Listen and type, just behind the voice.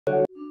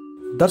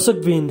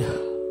दर्शकवृन्द,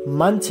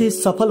 मान्छे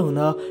सफल हुन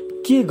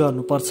के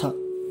गर्नुपर्छ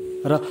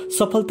र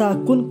सफलता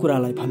कुन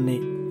कुरालाई भन्ने,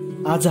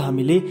 आज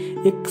हामीले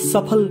एक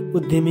सफल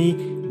उद्यमी,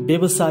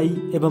 व्यवसायी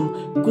एवं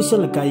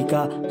कुशल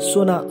गायिका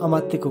सोना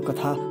अमात्यको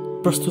कथा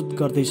प्रस्तुत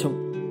गर्दैछौँ,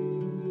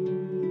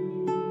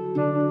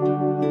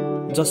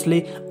 जसले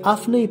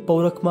आफ्नै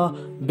पौरखमा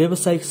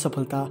व्यावसायिक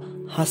सफलता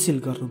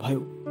हासिल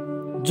गर्नुभयो।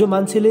 जो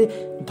मान्छेले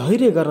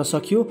धैर्य गर्न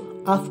सक्यो,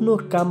 आफ्नो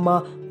काममा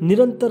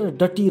निरन्तर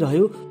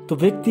डटिरह्यो, त्यो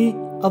व्यक्ति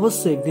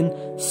अवश्य एक दिन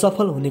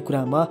सफल हुने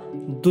कुरामा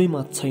दुई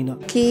मत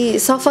छैन। कि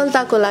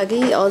सफलताको लागि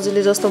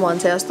हजुरले जस्तो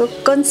भन्छ जस्तो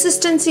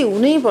कन्सिस्टेन्सी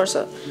हुनै पर्छ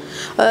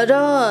र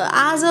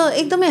आज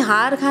एकदमै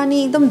हार खाने,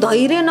 एकदम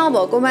धैर्य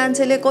नभएको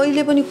मान्छेले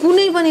कहिले पनि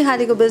कुनै पनि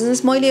खालेको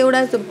बिजनेस, मैले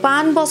एउटा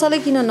पान पसलै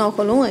किन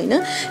नखोलौँ होइन,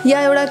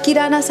 या एउटा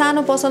किराना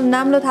सानो पसल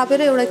नाम्लो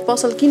थापेर एउटा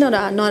पसल किन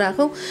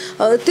नराखौँ,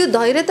 त्यो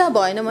धैर्यता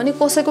भएन भने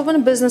कसैको पनि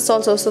बिजनेस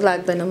चल्छ जस्तो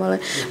लाग्दैन मलाई।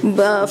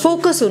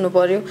 फोकस हुनु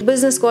पर्यो।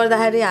 बिजनेस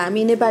गर्दाखेरि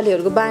हामी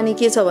नेपालीहरूको बानी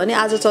के छ भने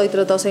आज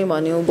चैत्र दसैँ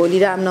भन्यो, भोलि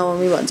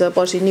रामनवमी भन्छ,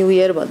 पर्सि न्यू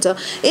इयर भन्छ,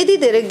 यति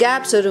धेरै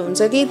ग्याप्सहरू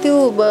हुन्छ कि त्यो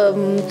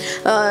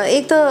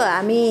एक त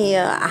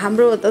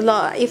हाम्रो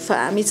इफ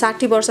हामी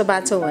 60 वर्ष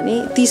बाँच्छौँ भने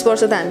 30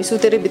 वर्ष त हामी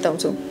सुतेरै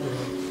बिताउँछौँ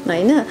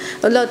होइन,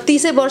 ल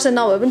 30 वर्ष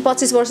नभए पनि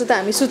 25 वर्ष त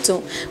हामी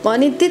सुत्छौँ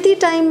भने त्यति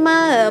टाइममा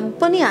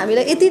पनि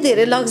हामीलाई यति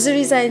धेरै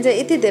लग्जरी चाहिन्छ,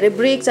 यति धेरै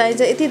ब्रेक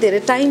चाहिन्छ, यति धेरै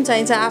टाइम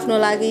चाहिन्छ आफ्नो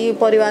लागि,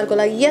 परिवारको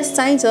लागि। यस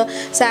चाहिन्छ,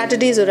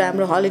 स्याटरडेजहरू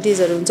हाम्रो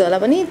हलिडेजहरू हुन्छ होला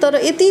पनि, तर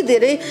यति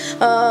धेरै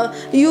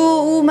यो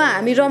उमा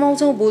हामी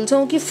रमाउँछौँ,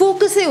 भुल्छौँ कि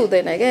फोकसै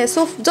हुँदैन क्या।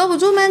 सो जब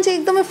जो मान्छे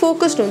एकदमै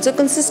फोकस्ड हुन्छ,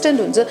 कन्सिस्टेन्ट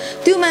हुन्छ,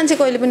 त्यो मान्छे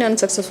कहिले पनि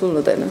अनसक्सेसफुल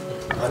हुँदैन।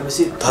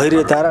 भनेपछि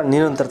धैर्यता र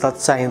निरन्तरता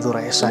चाहिँदो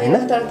रहेछ होइन।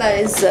 निरन्तरता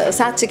इज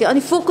साँच्चै, अनि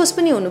फोकस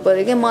पनि हुनु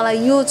पर्यो क्या,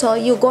 मलाई यो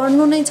छ, यो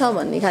गर्नु नै छ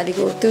भन्ने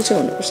खालको त्यो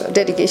चाहिँ हुनुपर्छ,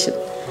 डेडिकेसन।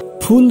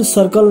 फुल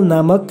सर्कल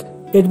नामक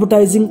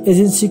एडभर्टाइजिङ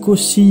एजेन्सीको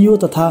सिइओ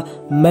तथा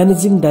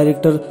म्यानेजिङ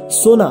डाइरेक्टर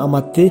सोना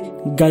अमात्य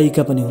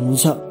गायिका पनि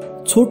हुनुहुन्छ।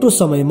 छोटो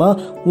समयमा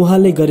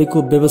उहाँले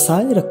गरेको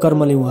व्यवसाय र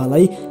कर्मले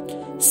उहाँलाई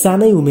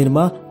सानै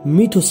उमेरमा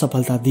मिठो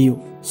सफलता दियो।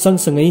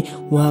 सँगसँगै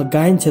उहाँ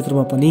गायन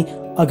क्षेत्रमा पनि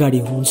अगाडि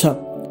हुनुहुन्छ।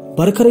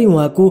 भर्खरै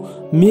उहाँको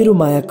मेरो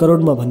माया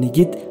करोडमा भन्ने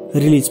गीत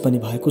रिलिज पनि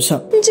भएको छ।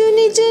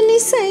 जुनी जुनी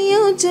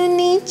सयौं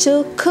जुनी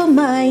चोखो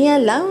माया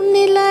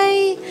लाउनेलाई,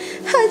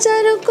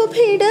 हजारौंको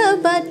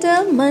भिडबाट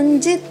मन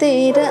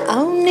जितेर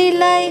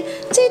आउनेलाई,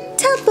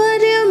 चिट्ठा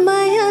पर्यो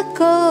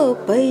मायाको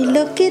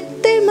पहिलो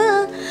कित्तेमा,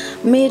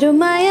 मेरो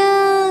माया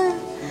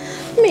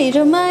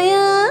मेरो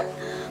माया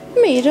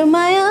मेरो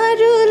माया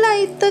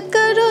अरूलाई त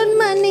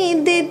करोडमा नि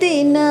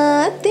दिदिन,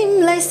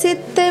 तिमीलाई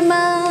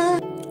सित्तेमा।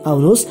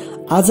 आउनुहोस्,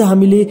 आज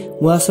हामीले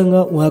उहाँसँग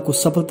उहाँको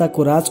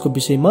सफलताको राजको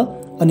विषयमा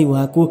अनि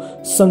उहाँको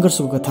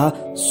संघर्षको कथा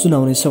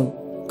सुनाउनेछौँ।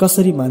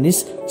 कसरी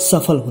मानिस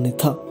सफल हुने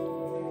त,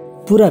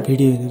 पुरा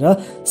भिडियो हेरेर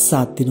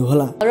साथ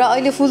दिनुहोला। र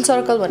अहिले फुल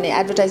सर्कल भन्ने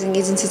एडभर्टाइजिङ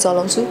एजेन्सी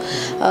चलाउँछु।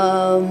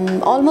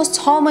 अलमोस्ट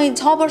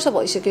 6 वर्ष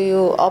भइसक्यो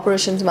यो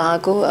अपरेसन्समा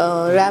आएको।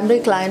 राम्रै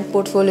क्लायन्ट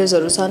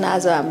पोर्टफोलियोजहरू छन्।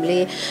 आज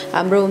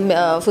हाम्रो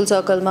फुल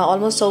सर्कलमा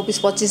अलमोस्ट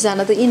 24-25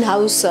 जना त इन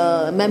हाउस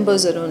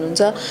मेम्बर्सहरू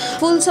हुनुहुन्छ।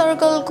 फुल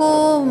सर्कलको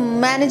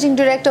म्यानेजिङ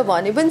डाइरेक्टर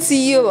भने पनि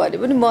सिइओ भने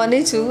पनि म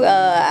नै छु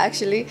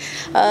एक्चुअली।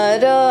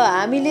 र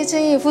हामीले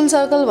चाहिँ फुल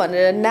सर्कल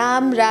भनेर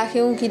नाम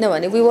राख्यौँ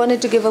किनभने we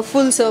wanted to give a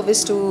full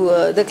service to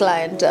the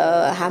client.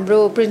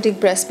 हाम्रो प्रिन्टिङ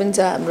प्रेस पनि छ,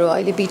 हाम्रो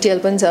अहिले बिटिएल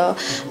पनि छ,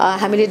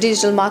 हामीले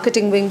डिजिटल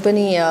मार्केटिङ विङ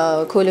पनि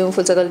खोल्यौँ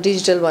फुल सर्कल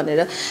डिजिटल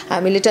भनेर।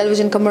 हामीले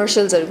टेलिभिजन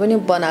कमर्सियल्सहरू पनि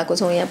बनाएको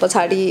छौँ। यहाँ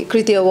पछाडि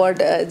कृति अवार्ड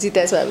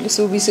जितेको छ हामीले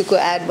सुबिसुको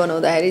एड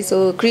बनाउँदाखेरि। सो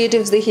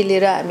क्रिएटिभ्सदेखि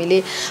लिएर हामीले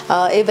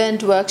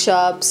इभेन्ट,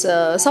 वर्कसप्स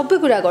सबै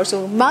कुरा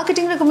गर्छौँ।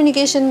 मार्केटिङ र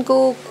कम्युनिकेसनको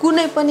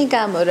कुनै पनि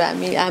कामहरू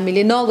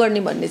हामीले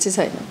नगर्ने भन्ने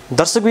चाहिँ छैन।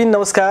 दर्शकबिन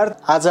नमस्कार।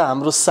 आज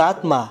हाम्रो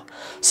साथमा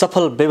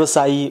सफल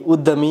व्यवसायी,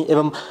 उद्यमी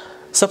एवं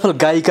सफल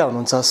गायिका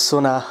हुनुहुन्छ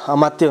सोना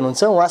अमात्य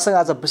हुनुहुन्छ। उहाँसँग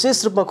आज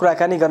विशेष रूपमा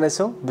कुराकानी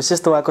गर्नेछौँ। विशेष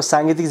त उहाँको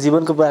साङ्गीतिक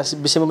जीवनको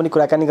विषयमा पनि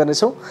कुराकानी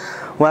गर्नेछौँ।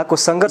 उहाँको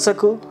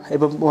सङ्घर्षको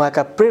एवं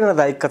उहाँका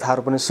प्रेरणादायक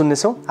कथाहरू पनि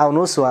सुन्नेछौँ।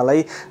 आउनुहोस्, उहाँलाई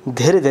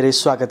धेरै धेरै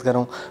स्वागत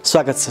गरौँ।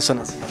 स्वागत छ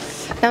सोनाजी।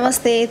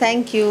 नमस्ते,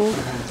 थ्याङ्क यू।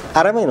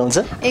 आरामै हुनुहुन्छ?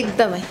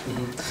 एकदमै।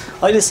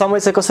 अहिले समय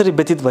चाहिँ कसरी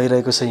व्यतीत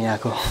भइरहेको छ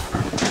यहाँको?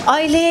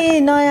 अहिले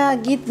नयाँ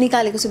गीत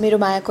निकालेको छु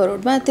मेरो माया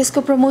करोडमा,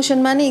 त्यसको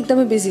प्रमोसनमा नै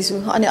एकदमै बिजी छु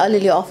अनि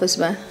अलिअलि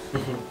अफिसमा।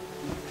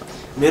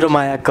 मेरो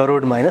माया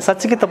करोडमा होइन,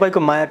 साँच्चै तपाईँको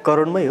माया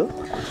करोडमै हो?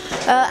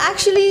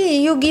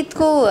 एक्चुली यो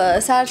गीतको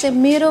सार चाहिँ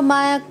मेरो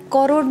माया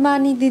करोडमा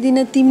नि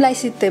दिदिन, तिमीलाई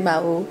सित्तेमा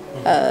हो।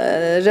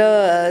 र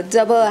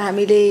जब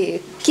हामीले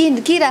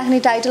के राख्ने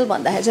टाइटल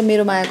भन्दाखेरि चाहिँ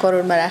मेरो माया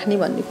करोडमा राख्ने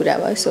भन्ने कुरा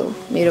भयो। सो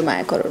मेरो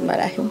माया करोडमा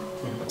राख्यौँ।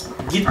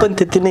 गीत पनि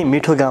त्यति नै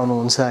मिठो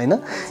गाउनुहुन्छ होइन।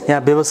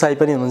 यहाँ व्यवसायी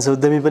पनि हुनुहुन्छ,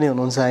 उद्यमी पनि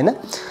हुनुहुन्छ होइन।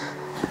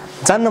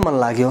 जान्न मन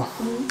लाग्यो,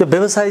 त्यो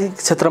व्यवसायिक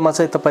क्षेत्रमा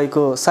चाहिँ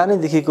तपाईँको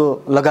सानैदेखिको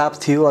लगाव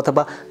थियो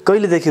अथवा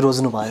कहिलेदेखि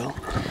रोज्नु भयो?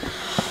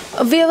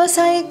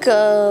 व्यावसायिक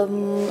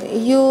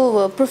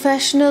यो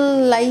प्रोफेसनल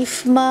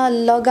लाइफमा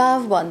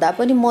लगाव भन्दा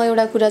पनि म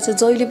एउटा कुरा चाहिँ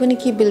जहिले पनि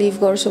के बिलिभ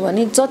गर्छु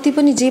भने जति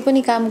पनि जे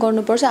पनि काम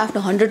गर्नुपर्छ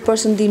आफ्नो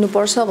 100%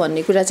 दिनुपर्छ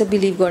भन्ने कुरा चाहिँ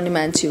बिलिभ गर्ने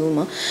मान्छे हो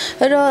म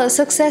र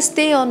सक्सेस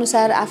त्यही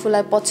अनुसार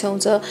आफूलाई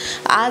पछ्याउँछ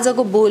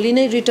आजको भोलि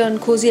नै रिटर्न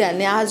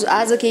खोजिहाल्ने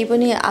आज केही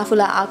पनि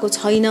आफूलाई आएको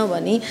छैन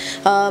भने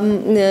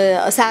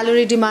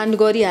स्यालेरी डिमान्ड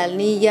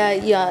गरिहाल्ने या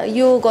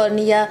यो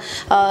गर्ने या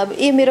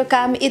मेरो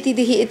काम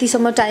यतिदेखि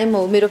यतिसम्म टाइम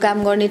हो मेरो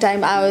काम गर्ने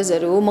टाइम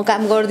आवर्सहरू हो म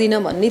काम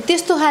गर्दिनँ भन्ने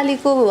त्यस्तो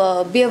खालीको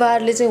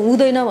व्यवहारले चाहिँ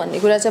हुँदैन भन्ने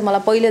कुरा चाहिँ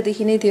मलाई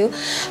पहिलादेखि नै थियो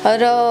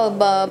र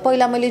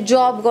पहिला मैले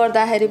जब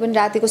गर्दाखेरि पनि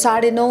रातिको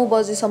 9:30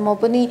 बजेसम्म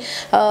पनि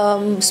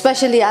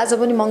स्पेसली आज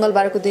पनि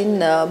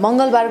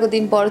मङ्गलबारको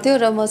दिन पर्थ्यो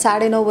र म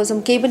 9:30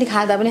 बजेसम्म केही पनि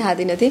खाँदा पनि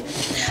खाँदिनँ थिएँ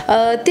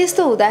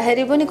त्यस्तो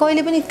हुँदाखेरि पनि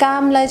कहिले पनि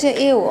कामलाई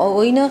चाहिँ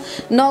होइन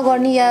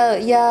नगर्ने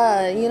या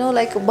यु नो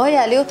लाइक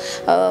भइहाल्यो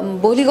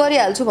भोलि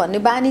गरिहाल्छु भन्ने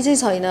बानी चाहिँ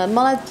छैन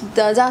मलाई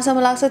जहाँसम्म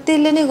लाग्छ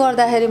त्यसले नै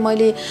गर्दाखेरि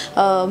मैले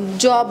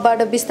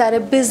जबबाट बिस्तारै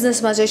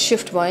बिजनेसमा चाहिँ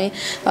सिफ्ट भएँ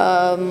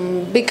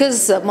बिकज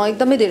म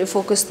एकदमै धेरै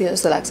फोकस थिएँ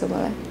जस्तो लाग्छ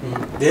मलाई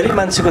धेरै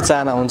मान्छेको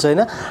चाहना हुन्छ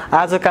होइन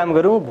आज काम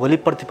गरौँ भोलि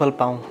प्रतिफल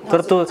पाऊँ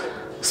तर त्यो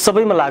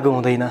सबैमा लागु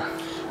हुँदैन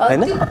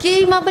हैन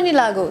केहीमा पनि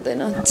लागु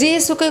हुँदैन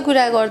जेसुकै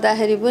कुरा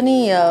गर्दाखेरि पनि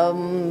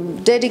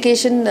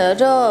डेडिकेसन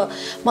र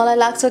मलाई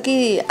लाग्छ कि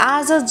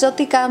आज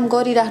जति काम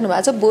गरिराख्नु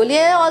भएको छ भोलि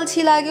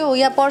अल्छी लाग्यो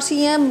या पर्सि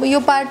यहाँ यो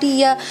पार्टी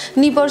या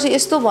निपर्सि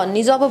यस्तो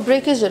भन्ने जब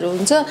ब्रेकेजहरू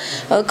हुन्छ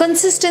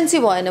कन्सिस्टेन्सी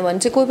भएन भने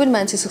चाहिँ कोही पनि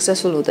मान्छे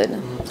सक्सेसफुल हुँदैन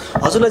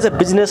हजुरलाई चाहिँ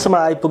बिजनेसमा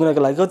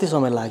आइपुग्नको लागि कति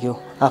समय लाग्यो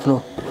आफ्नो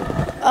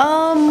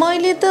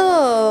मैले त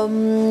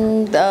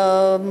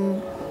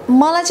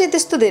मलाई चाहिँ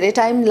त्यस्तो धेरै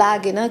टाइम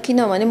लागेन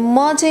किनभने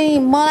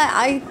मलाई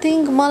आई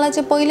थिङ्क मलाई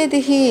चाहिँ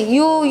पहिल्यैदेखि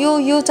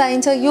यो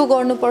चाहिन्छ यो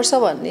गर्नुपर्छ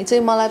भन्ने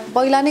चाहिँ मलाई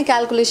पहिला नै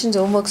क्यालकुलेसन्स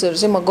होमवर्क्सहरू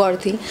चाहिँ म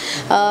गर्थेँ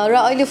र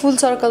अहिले फुल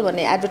सर्कल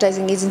भन्ने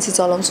एडभर्टाइजिङ एजेन्सी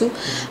चलाउँछु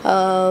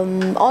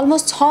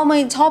अलमोस्ट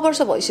 6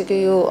 वर्ष भइसक्यो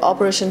यो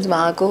अपरेसन्समा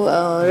आएको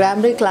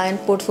राम्रै क्लायन्ट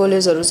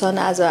पोर्टफोलियोजहरू छन्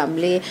आज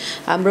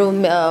हाम्रो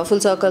फुल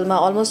सर्कलमा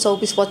अलमोस्ट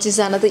 24-25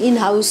 जना त इन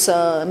हाउस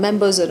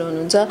मेम्बर्सहरू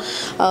हुनुहुन्छ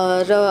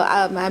र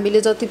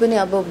हामीले जति पनि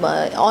अब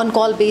अन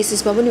कल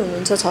बेसिसमा पनि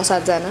हुनुहुन्छ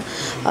 6-7 जना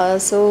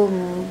सो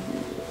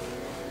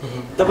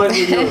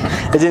तपाईको यो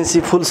एजेन्सी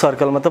फुल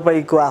सर्कलमा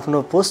तपाईको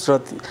आफ्नो पोस्ट र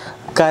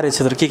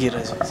कार्यक्षेत्र के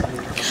रहेछ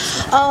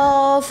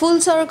फुल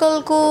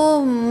सर्कलको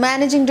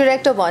म्यानेजिङ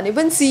डाइरेक्टर भने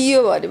पनि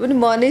सिइओ भने पनि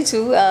म नै छु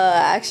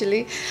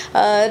एक्चुअली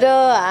र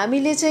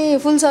हामीले चाहिँ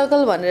फुल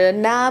सर्कल भनेर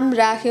नाम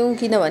राख्यौँ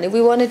किनभने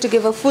we wanted to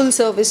give a full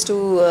service to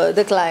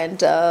the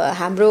client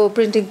हाम्रो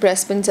प्रिन्टिङ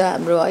प्रेस पनि छ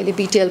हाम्रो अहिले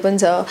बिटिएल पनि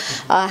छ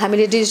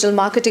हामीले डिजिटल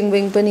मार्केटिङ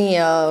विङ पनि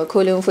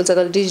खोल्यौँ फुल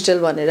सर्कल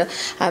डिजिटल भनेर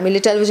हामीले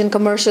टेलिभिजन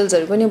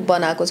कमर्सियल्सहरू पनि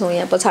बनाएको छौँ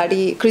यहाँ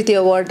पछाडि कृति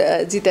अवार्ड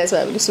जितेको छ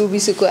हामीले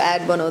सुबिसुको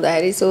एड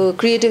बनाउँदाखेरि सो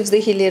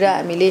क्रिएटिभ्सदेखि लिएर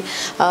हामीले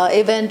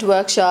इभेन्ट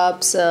वर्कसप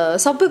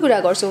सबै कुरा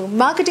गर्छौँ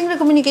मार्केटिङ र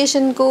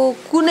कम्युनिकेसनको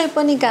कुनै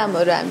पनि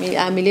कामहरू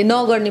हामीले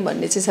नगर्ने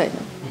भन्ने चाहिँ छैन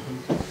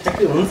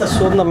हुन त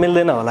सोध्न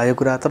मिल्दैन होला यो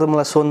कुरा तर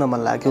मलाई सोध्न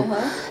मन लाग्यो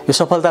यो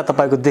सफलता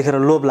तपाईको देखेर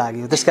लोभ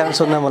लाग्यो त्यसकारण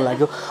सोध्न मन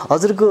लाग्यो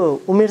हजुरको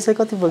उमेर चाहिँ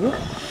कति पुग्यो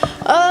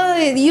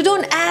you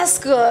don't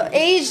ask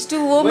as to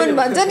woman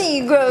भन्छ नि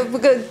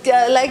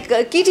लाइक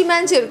केटी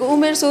मान्छेहरूको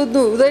उमेर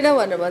सोध्नु हुँदैन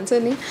भनेर भन्छ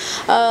नि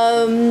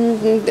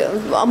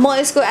म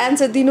यसको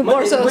एन्सर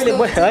दिनुपर्छ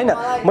होइन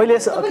मैले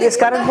यस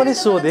कारण पनि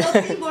सोधेँ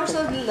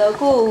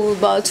वर्षको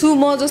छु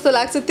म जस्तो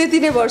लाग्छ त्यति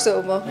नै वर्ष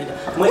हो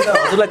मैले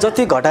हजुरलाई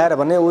जति घटाएर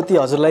भने उति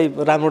हजुरलाई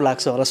राम्रो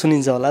लाग्छ होला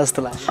सुनिन्छ होला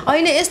जस्तो लाग्छ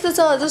होइन यस्तो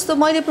छ जस्तो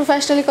मैले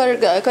प्रोफेसनली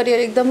करियर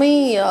एकदमै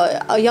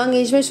यङ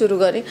एजमै सुरु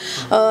गरेँ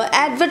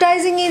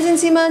एडभर्टाइजिङ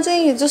एजेन्सीमा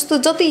चाहिँ जस्तो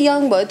जति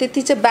यङ भयो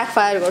त्यति चाहिँ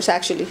ब्याकफायर गर्छ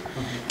एक्चुअली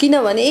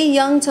किनभने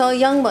यङ छ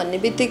यङ भन्ने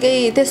बित्तिकै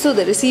त्यस्तो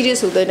धेरै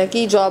सिरियस हुँदैन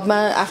कि जबमा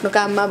आफ्नो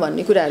काममा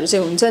भन्ने कुराहरू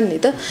चाहिँ हुन्छन् नि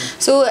त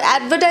सो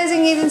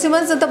एडभर्टाइजिङ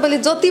एजेन्सीमा चाहिँ तपाईँले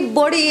जति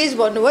बढी एज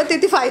भन्नुभयो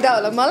त्यति फाइदा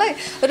होला मलाई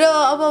र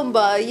अब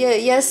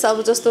यस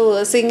अब जस्तो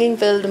सिङ्गिङ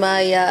फिल्डमा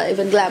या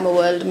इभन ग्ल्यामर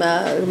वर्ल्डमा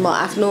म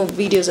आफ्नो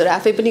भिडियोजहरू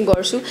आफै पनि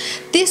गर्छु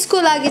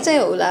त्यसको लागि चाहिँ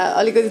होला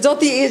अलिकति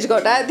जति एज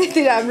घटायो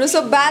त्यति राम्रो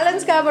सो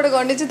ब्यालेन्स कहाँबाट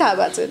गर्ने चाहिँ थाहा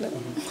भएको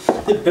छैन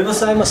त्यो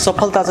व्यवसायमा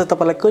सफलता चाहिँ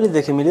तपाईलाई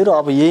कहिलेदेखि मिल्यो र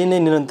अब यही नै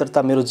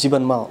निरन्तरता मेरो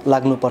जीवनमा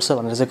लाग्नुपर्छ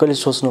भनेर चाहिँ कहिले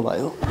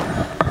सोच्नुभयो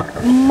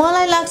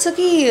मलाई लाग्छ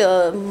कि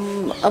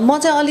म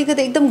चाहिँ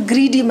अलिकति एकदम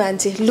ग्रिडी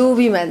मान्छे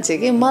लोभी मान्छे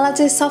कि मलाई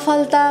चाहिँ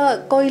सफलता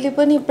कहिले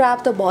पनि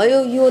प्राप्त भयो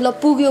यो ल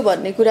पुग्यो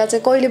भन्ने कुरा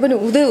चाहिँ कहिले पनि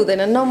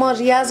हुँदैन न म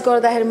रियाज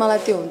गर्दाखेरि मलाई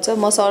त्यो हुन्छ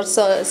म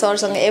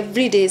सरसँग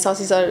एभ्री डे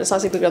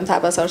शशि विक्रम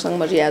थापा सरसँग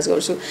म रियाज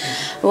गर्छु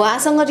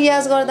उहाँसँग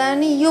रियाज गर्दा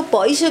नि यो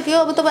भइसक्यो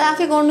अब तपाईँ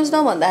आफै गर्नुहोस्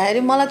न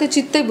भन्दाखेरि मलाई त्यो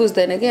चित्तै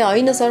बुझ्दैन कि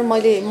होइन सर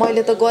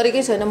मैले त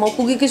गरेकै छैन म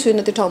पुगेकै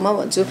छुइनँ त्यो ठाउँमा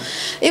भन्छु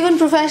इभन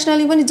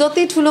प्रोफेसनली पनि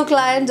जति ठुलो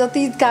क्लायन्ट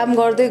जति काम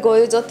गर्दै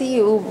गयो जति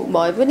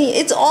भए पनि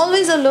it's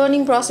always a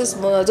learning process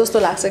जस्तो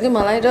लाग्छ कि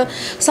मलाई र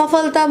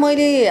सफलता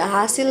मैले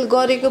हासिल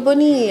गरेको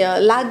पनि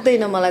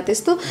लाग्दैन मलाई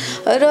त्यस्तो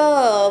र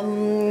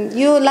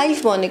यो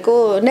लाइफ भनेको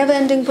नेभर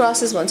एन्डिङ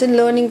प्रोसेस भन्छ नि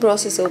लर्निङ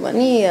प्रोसेस हो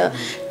भने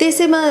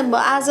त्यसैमा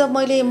आज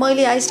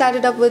मैले आई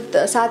स्टार्टेड अप विथ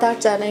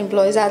 7-8 जना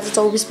इम्प्लोइज आज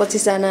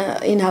 24-25 जना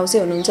इन हाउसै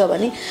हुनुहुन्छ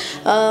भने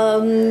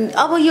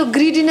अब यो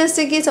ग्रिडीनेस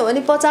चाहिँ के छ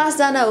भने 50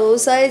 जना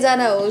होस् 100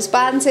 जना होस्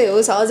 500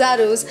 होस्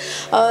 1000 होस्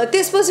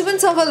त्यसपछि पनि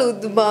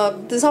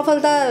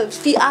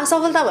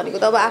सफलता भनेको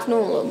त अब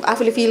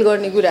आफूले फिल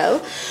गर्ने कुरा हो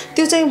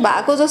त्यो चाहिँ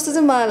भएको जस्तो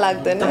चाहिँ मलाई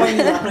लाग्दैन।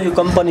 आफ्नो यो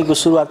कम्पनीको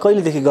सुरुवात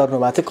कहिलेदेखि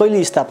गर्नुभएको थियो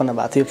कहिले स्थापना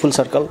भएको थियो फुल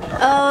सर्कल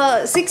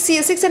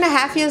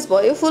 6.5 years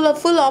भयो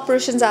फुल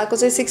अपरेसन्स आएको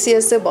चाहिँ 6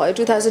 years चाहिँ भयो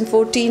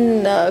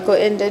 2014 को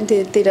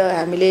एन्डतिर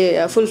हामीले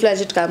फुल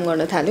फ्लेजेड काम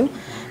गर्न थाल्यौँ।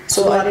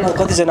 सुरुवातमा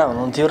कतिजना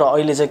हुनुहुन्थ्यो र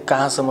अहिले चाहिँ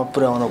कहाँसम्म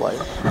पुर्याउनु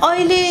भयो?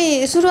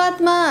 अहिले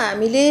सुरुवातमा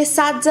हामीले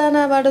 7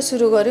 जनाबाट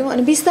सुरु गऱ्यौँ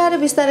अनि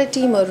बिस्तारै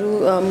टिमहरू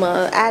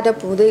एडअप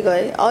हुँदै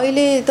गए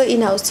अहिले त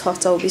इन हाउस छ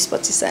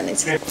 24-25 जना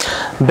छ।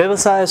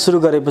 व्यवसाय सुरु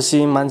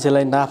गरेपछि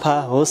मान्छेलाई नाफा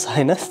होस्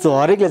हैन त्यो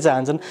हरेकले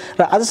चाहन्छन्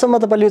र आजसम्म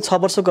तपाईले यो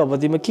 6 वर्षको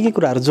अवधिमा के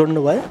कुराहरू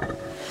जोड्नु भयो?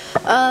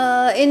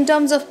 इन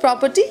टर्म्स अफ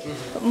प्रपर्टी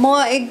म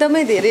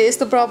एकदमै धेरै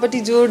यस्तो प्रपर्टी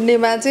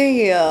जोड्नेमा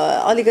चाहिँ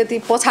अलिकति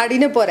पछाडि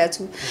नै परेको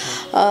छु।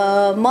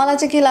 मलाई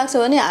चाहिँ के लाग्छ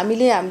भने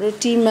हामीले हाम्रो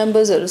टिम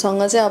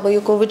मेम्बर्सहरूसँग चाहिँ अब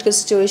यो कोभिडको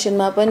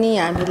सिचुएसनमा पनि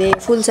हामीले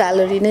फुल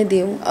स्यालेरी नै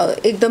दियौँ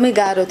एकदमै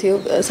गाह्रो थियो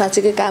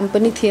साँच्चैकै काम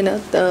पनि थिएन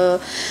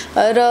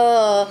र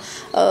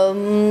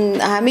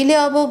हामीले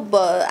अब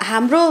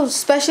हाम्रो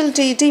स्पेसल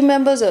टिम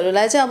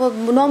मेम्बर्सहरूलाई चाहिँ अब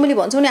नर्मली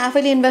भन्छौँ नि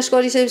आफैले इन्भेस्ट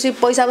गरिसकेपछि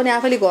पैसा पनि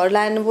आफैले घर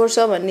लानुपर्छ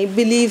भन्ने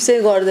बिलिभ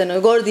चाहिँ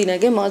गर्दिनँ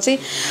कि म चाहिँ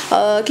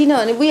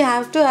किनभने we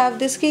have to have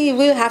this कि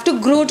we have to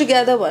grow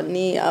together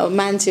भन्ने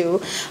मान्छे हो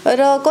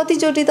र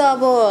कतिचोटि त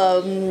अब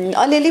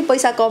अलिअलि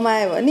पैसा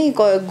कमायो भने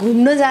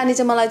घुम्न जाने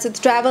चाहिँ मलाई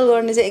चाहिँ ट्राभल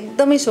गर्ने चाहिँ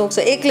एकदमै सोख छ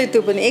एक्लै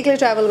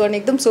ट्राभल गर्ने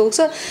एकदम सोख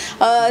छ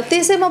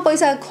त्यसैमा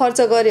पैसा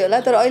खर्च गऱ्यो होला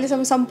तर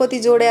अहिलेसम्म सम्पत्ति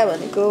जोड्या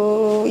भनेको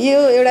यो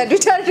एउटा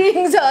दुईटा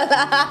रिङ छ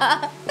होला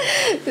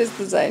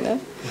त्यस्तो छैन।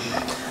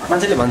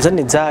 मान्छेले भन्छन्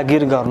नि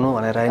जागिर गर्नु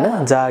भनेर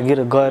हैन जागिर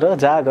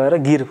गएर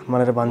गिर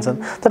भनेर भन्छन्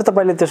तर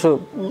तपाईले त्यसो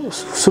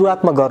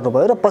सुरुवातमा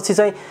गर्नुभयो र पछि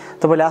चाहिँ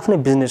तपाईले आफ्नै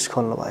बिजनेस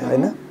खोल्नु भयो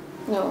हैन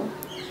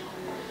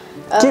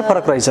के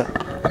फरक रहेछ?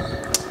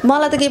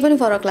 मलाई त केही पनि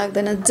फरक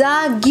लाग्दैन।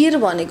 जागिर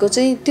भनेको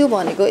चाहिँ त्यो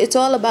भनेको it's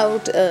all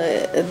about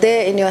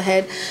there in your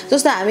head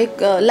जस्तो हामी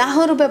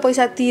लाखौँ रुपियाँ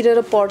पैसा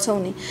तिरेर पढ्छौँ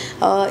नि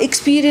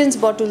एक्सपिरियन्स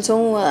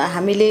बटुल्छौँ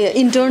हामीले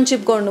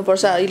इन्टर्नसिप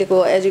गर्नुपर्छ अहिलेको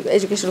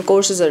एजुकेसनल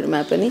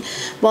कोर्सेसहरूमा पनि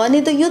भने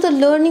त यो त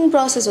लर्निङ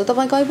प्रोसेस हो।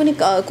 तपाईँ कहीँ पनि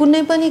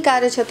कुनै पनि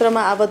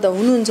कार्यक्षेत्रमा आबद्ध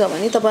हुनुहुन्छ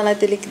भने तपाईँलाई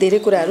त्यसले धेरै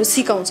कुराहरू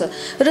सिकाउँछ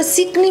र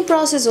सिक्ने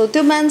प्रोसेस हो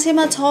त्यो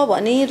मान्छेमा छ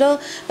भने र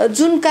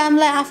जुन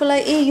कामलाई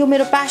आफूलाई यो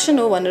मेरो प्यासन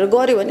हो भनेर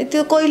गर्यो भने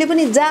त्यो कहिले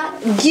पनि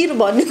गिर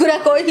भन्ने कुरा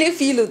कहिले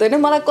फिल हुँदैन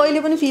मलाई कहिले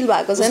पनि फिल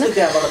भएको छैन।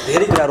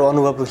 धेरै कुराहरू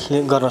अनुभव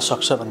गर्न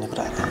सक्छ भन्ने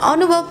कुरा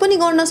अनुभव पनि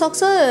गर्न सक्छ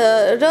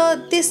र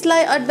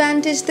त्यसलाई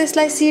एडभान्टेज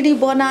त्यसलाई सिडी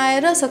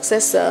बनाएर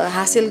सक्सेस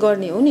हासिल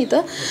गर्ने हो नि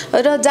त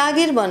र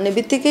जागिर भन्ने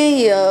बित्तिकै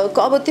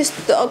अब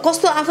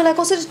कस्तो आफूलाई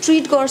कसरी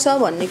ट्रिट गर्छ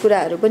भन्ने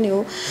कुराहरू पनि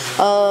हो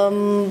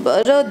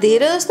र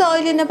धेरै जस्तो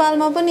अहिले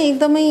नेपालमा पनि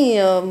एकदमै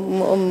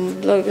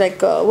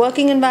लाइक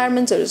वर्किङ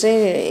इन्भाइरोमेन्ट्सहरू चाहिँ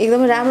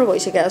एकदमै राम्रो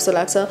भइसक्यो जस्तो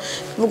लाग्छ।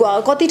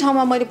 कति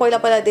ठाउँमा मैले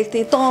पहिला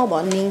देख्थेँ त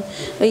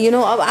भन्ने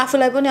अब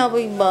आफूलाई पनि अब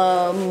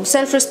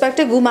सेल्फ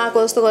रेस्पेक्टै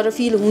गुमाएको जस्तो गरेर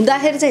फिल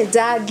हुँदाखेरि चाहिँ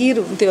जागिर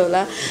हुन्थ्यो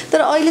होला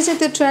तर अहिले चाहिँ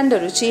त्यो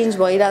ट्रेन्डहरू चेन्ज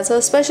भइरहेछ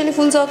स्पेसली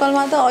फुल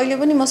सर्कलमा त अहिले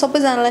पनि म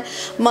सबैजनालाई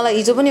मलाई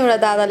हिजो पनि एउटा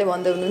दादाले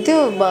भन्दै हुनुहुन्थ्यो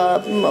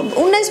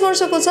 19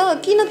 वर्षको छ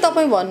किन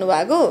तपाईँ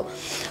भन्नुभएको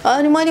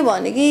अनि मैले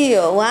भने कि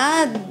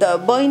उहाँ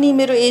बहिनी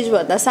मेरो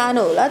एजभन्दा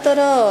सानो होला तर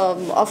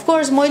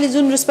अफकोर्स मैले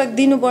जुन रेस्पेक्ट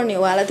दिनुपर्ने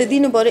हो उहाँलाई त्यो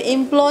दिनु पऱ्यो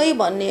एम्प्लोइ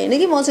भन्ने होइन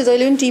कि म चाहिँ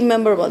जहिले पनि टिम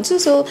मेम्बर भन्छु।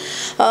 सो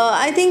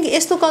आई थिङ्क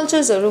यस्तो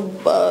कल्चर्सहरू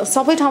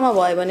सबै ठाउँमा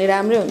भयो भने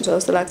राम्रै हुन्छ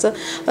जस्तो लाग्छ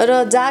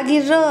र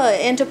जागिर र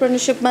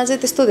एन्टरप्रेन्योरसिपमा चाहिँ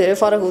त्यस्तो धेरै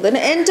फरक हुँदैन।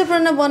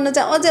 एन्टरप्रेन्योर बन्न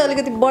चाहिँ अझै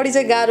अलिकति बढी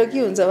चाहिँ गाह्रो के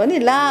हुन्छ भने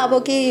अब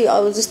केही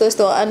अब जस्तो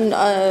यस्तो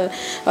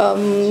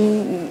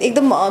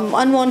एकदम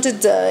अनवान्टेड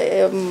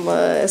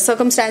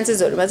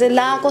सर्कमस्टान्सेसहरूमा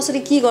चाहिँ कसरी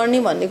के गर्ने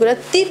भन्ने कुरा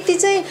त्यति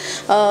चाहिँ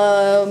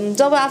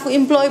जब आफू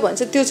इम्प्लोइ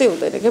भन्छ त्यो चाहिँ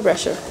हुँदैन क्या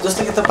प्रेसर।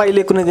 जस्तो कि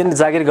तपाईँले कुनै दिन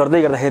जागिर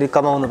गर्दाखेरि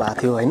कमाउनु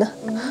भएको थियो होइन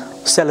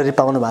स्यालेरी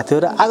पाउनु भएको थियो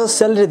र आज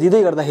स्यालेरी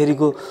दिँदै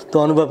गर्दाखेरिको त्यो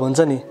अनुभव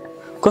हुन्छ नि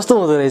कस्तो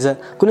हुँदो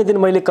रहेछ? कुनै दिन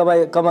मैले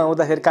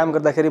कमाउँदाखेरि काम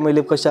गर्दाखेरि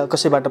मैले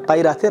कसैबाट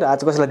पाइरहेको थिएँ र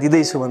आज कसैलाई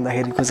दिँदैछु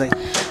भन्दाखेरिको चाहिँ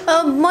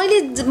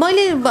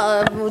मैले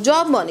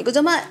जब भनेको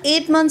जम्मा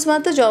 8 months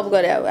मात्र जब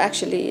गरेँ अब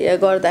एक्चुली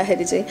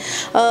गर्दाखेरि चाहिँ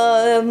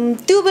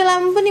त्यो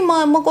बेलामा पनि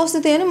म कस्तो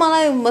थिएँ भने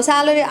मलाई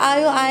स्यालेरी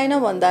आयो आएन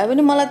भन्दा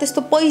पनि मलाई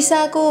त्यस्तो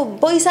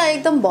पैसा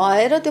एकदम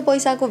भएर त्यो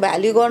पैसाको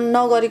भ्याल्यु गर्न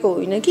नगरेको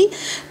होइन कि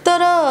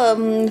तर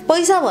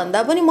पैसा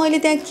भन्दा पनि मैले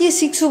त्यहाँ के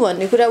सिक्छु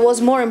भन्ने कुरा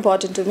was more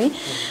important to me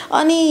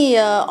अनि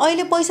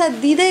अहिले पैसा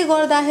दिँदै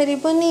गर्दाखेरि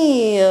पनि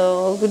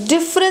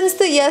डिफरेन्स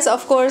त यस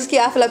अफकोर्स कि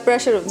आफूलाई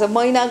प्रेसर हुन्छ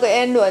महिनाको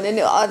एन्ड भन्यो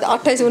नि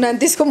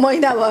 28-29 को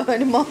महिना भयो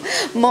भने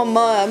म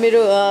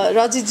मेरो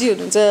रजितजी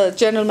हुनुहुन्छ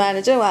जेनरल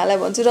म्यानेजर उहाँलाई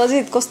भन्छु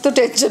रजित कस्तो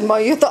टेन्सन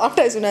भयो यो त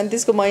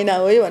 28-29 को महिना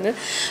हो है भनेर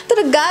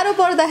तर गाह्रो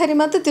पर्दाखेरि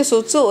मात्र त्यो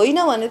सोध्छु होइन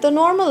भने त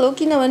नर्मल हो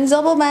किनभने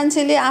जब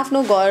मान्छेले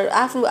आफ्नो घर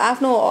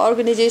आफ्नो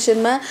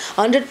अर्गनाइजेसनमा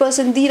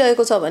 100%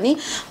 दिइरहेको छ भने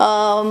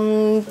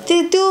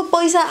त्यो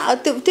पैसा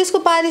त्यसको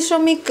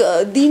पारिश्रमिक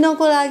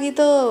दिनको लागि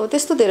त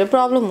त्यस्तो धेरै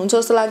प्रब्लम हुन्छ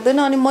जस्तो लाग्दैन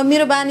अनि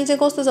मेरो बानी चाहिँ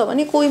कस्तो छ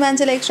भने कोही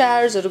मान्छेले एक्स्ट्रा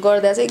आवर्सहरू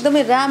गरिरहेछ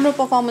एकदमै राम्रो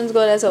पर्फर्मेन्स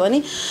गरिरहेछ भने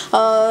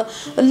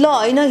ल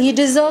होइन he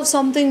deserve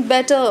something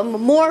better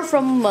more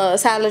from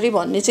salary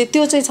भन्ने चाहिँ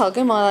त्यो चाहिँ छ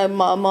क्या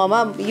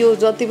ममा यो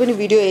जति पनि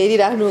भिडियो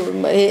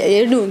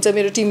हेर्नुहुन्छ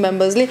मेरो टिम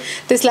मेम्बर्सले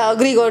त्यसलाई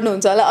अग्री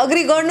गर्नुहुन्छ होला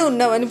अग्री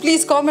गर्नुहुन्न भने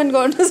प्लिज कमेन्ट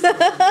गर्नुहोस्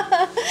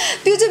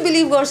त्यो चाहिँ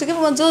बिलिभ गर्छु कि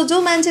म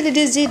जो मान्छेले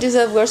जे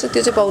डिजर्भ गर्छ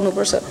त्यो चाहिँ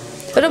पाउनुपर्छ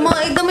र म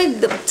एकदमै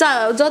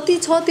जति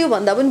छ त्यो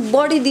भन्दा पनि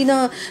बढी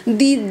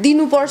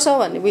दिनुपर्छ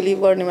भन्ने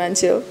बिलिभ गर्ने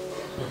मान्छे हो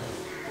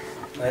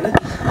हैन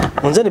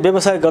हुन्छ नि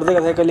व्यवसाय गर्दै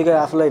गर्दै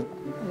कहिलेकाहीँ आफूलाई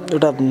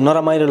एउटा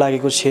नरमाइलो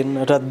लागेको क्षण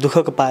एउटा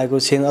दुःखको पाएको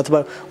क्षण अथवा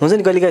हुन्छ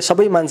नि कहिलेकाहीँ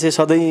सबै मान्छे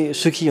सधैँ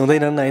सुखी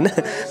हुँदैनन् हैन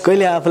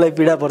कहिले आफूलाई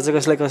पीडा पर्छ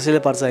कसैले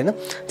पर्छ हैन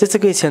त्यस्तो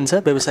केही क्षण छ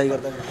व्यवसाय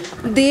गर्दा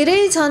धेरै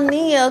छन्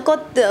नि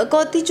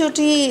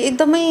कतिचोटि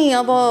एकदमै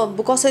अब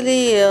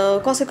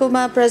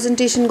कसैकोमा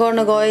प्रेजेन्टेसन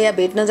गर्न गयो या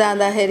भेट्न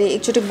जाँदाखेरि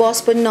एकचोटि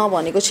बस पनि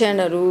नभनेको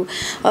क्षणहरू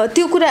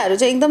त्यो कुराहरू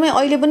चाहिँ एकदमै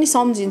अहिले पनि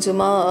सम्झिन्छु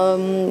म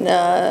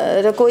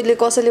र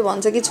कसैले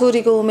भन्छ कि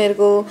छोरीको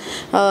उमेरको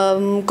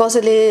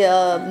कसैले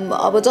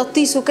अब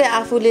जतिसुकै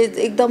आफूले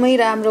एकदमै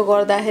राम्रो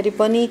गर्दाखेरि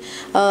पनि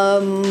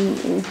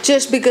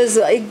जस्ट बिकज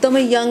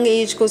एकदमै यङ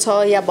एजको छ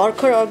या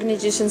भर्खर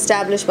अर्गनाइजेसन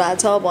स्ट्याब्लिस भएको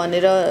छ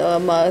भनेर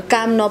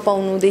काम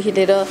नपाउनुदेखि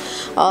लिएर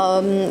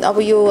अब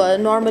यो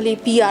नर्मली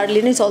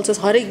पिआरले नै चल्छ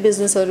हरेक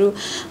बिजनेसहरू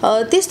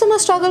त्यस्तोमा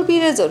स्ट्रगल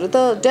पिरियड्सहरू त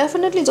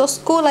डेफिनेटली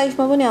जसको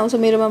लाइफमा पनि आउँछ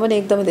मेरोमा पनि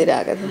एकदमै धेरै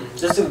आएको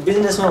थियो जस्तो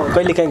बिजनेसमा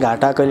कहिलेकाहीँ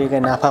घाटा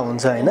कहिलेकाहीँ नाफा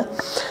हुन्छ हैन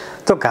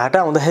त्यो घाटा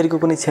हुँदाखेरिको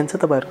कुनै क्षण छ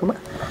तपाईहरुकोमा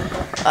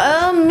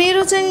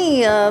मेरो चाहिँ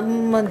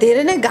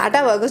धेरै नै घाटा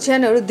भएको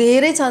क्षणहरू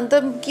धेरै छन्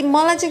त कि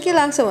मलाई चाहिँ के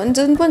लाग्छ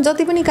भने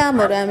जति पनि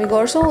कामहरू हामी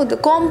गर्छौँ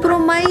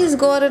कम्प्रोमाइज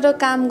गरेर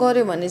काम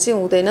गर्यो भने चाहिँ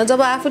हुँदैन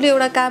जब आफूले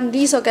एउटा काम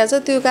लिइसकेको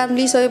छ त्यो काम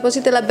लिइसकेपछि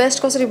त्यसलाई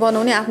बेस्ट कसरी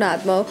बनाउने आफ्नो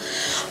हातमा हो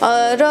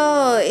र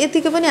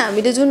यतिकै पनि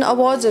हामीले जुन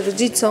अवार्ड्सहरू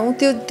जित्छौँ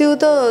त्यो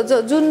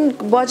त जुन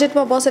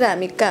बजेटमा बसेर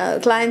हामी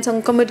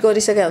क्लाइन्टसँग कमिट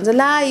गरिसकेका हुन्छ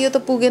ला यो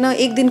त पुगेन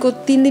 1 दिनको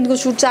 3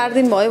 दिनको सुट 4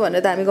 दिन भयो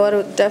भनेर त हामी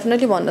गएर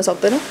डेफिनेटली भन्न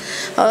सक्दैनौँ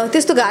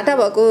त्यस्तो घाटा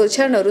भएको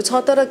क्षणहरू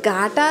छ तर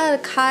घाटा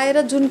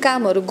खाएर जुन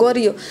कामहरू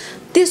गरियो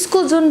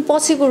त्यसको जुन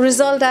पछिको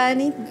रिजल्ट आयो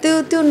नि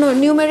त्यो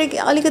न्युमेरिक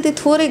अलिकति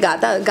थोरै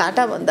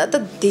घाटा भन्दा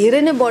त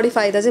धेरै नै बढी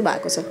फाइदा चाहिँ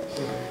भएको छ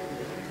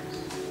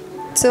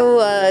सो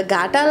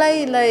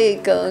घाटालाई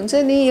लाइक हुन्छ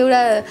नि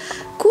एउटा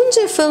कुन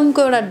चाहिँ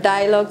फिल्मको एउटा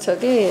डायलग छ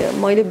कि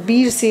मैले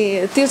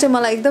बिर्सेँ त्यो चाहिँ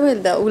मलाई एकदमै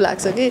उ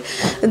लाग्छ कि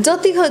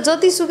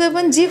जतिसुकै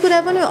पनि जे कुरा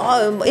पनि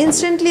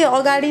इन्स्टेन्टली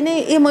अगाडि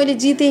नै मैले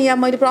जितेँ या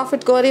मैले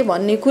प्रफिट गरेँ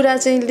भन्ने कुरा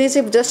चाहिँ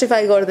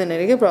जस्टिफाई गर्दैन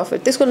अरे कि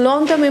प्रफिट त्यसको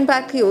लङ टर्म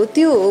इम्प्याक्ट के हो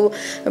त्यो हो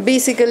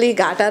बेसिकली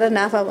घाटा र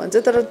नाफा भन्छ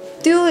तर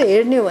त्यो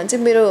हेर्ने हो भने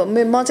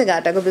चाहिँ म चाहिँ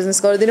घाटाको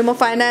बिजनेस गर्दिनँ म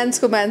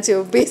फाइनेन्सको मान्छे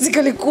हो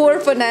बेसिकली कोर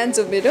फाइनेन्स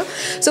हो मेरो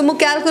सो म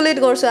क्यालकुलेट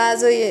गर्छु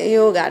आज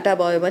यो घाटा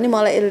भयो भने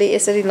मलाई यसले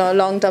यसरी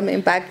लङ टर्म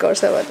इम्प्याक्ट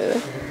गर्छ भनेर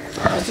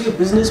यो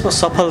बिजनेसमा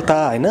सफलता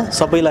हैन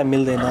सबैलाई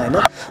मिल्दैन हैन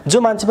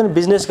जो मान्छे पनि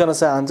बिजनेस गर्न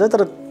चाहन्छ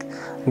तर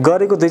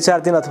गरेको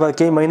 2-4 दिन अथवा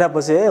केही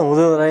महिनापछि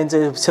हुँदो रहन्छ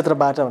यो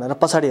क्षेत्रबाट भनेर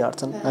पछाडी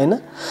हट्छन् हैन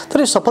तर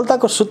यो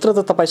सफलताको सूत्र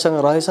त तपाईसँग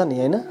रहेछ नि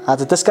हैन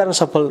आज त्यसकारण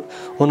सफल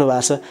हुनु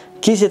भएको छ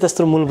के छ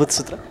त्यस्तो मूलभूत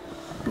सूत्र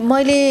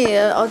मैले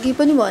अघि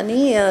पनि भने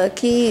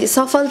कि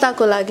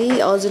सफलताको लागि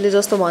हजुरले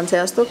जस्तो भन्छ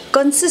जस्तो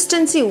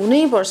कन्सिस्टेन्सी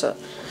हुनैपर्छ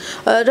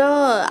र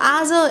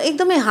आज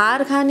एकदमै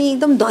हार खाने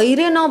एकदम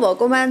धैर्य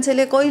नभएको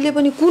मान्छेले कहिले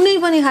पनि कुनै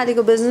पनि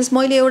खालेको बिजनेस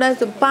मैले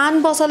एउटा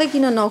पान पसलै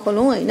किन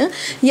नखोलौँ हैन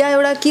या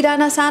एउटा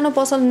किराना सानो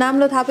पसल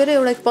नाम्लो थापेर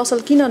एउटा पसल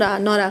किन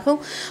नराखौँ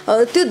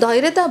त्यो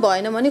धैर्यता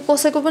भएन भने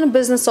कसैको पनि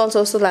बिजनेस चल्छ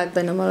जस्तो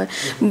लाग्दैन मलाई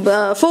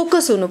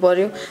फोकस हुनु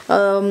पर्यो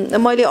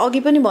मैले अघि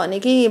पनि भने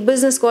कि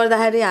बिजनेस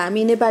गर्दाखेरि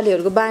हामी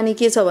नेपालीहरूको बानी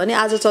के छ भने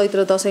आज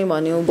चैत्र दशैं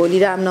भन्यो भोलि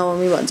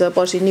रामनवमी भन्छ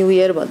पर्सि न्यू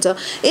इयर भन्छ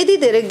यति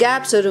धेरै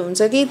ग्याप्सहरू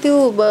हुन्छ कि त्यो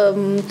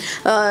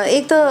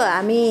एक त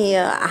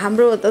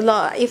हाम्रो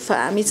इफ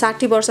हामी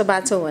 60 वर्ष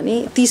बाँच्छौँ भने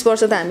 30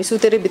 वर्ष त हामी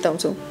सुतेरै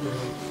बिताउँछौँ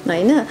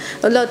हैन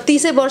ल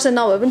 30 वर्ष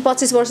नभए पनि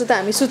 25 वर्ष त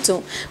हामी सुत्छौँ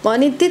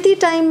भने त्यति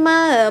टाइममा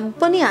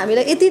पनि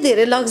हामीलाई यति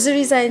धेरै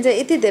लग्जरी चाहिन्छ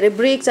यति धेरै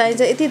ब्रेक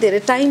चाहिन्छ यति धेरै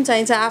टाइम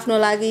चाहिन्छ आफ्नो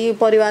लागि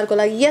परिवारको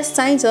लागि यस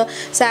चाहिन्छ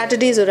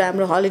स्याटरडेजहरू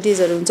हाम्रो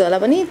हलिडेजहरू हुन्छ होला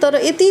पनि तर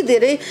यति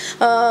धेरै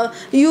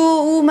यो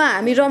उमा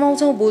हामी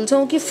रमाउँछौँ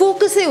भुल्छौँ कि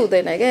फोकसै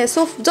हुँदैन क्या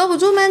सो जब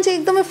जो मान्छे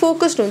एकदमै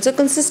फोकस्ड हुन्छ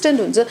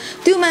कन्सिस्टेन्ट हुन्छ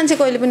त्यो मान्छे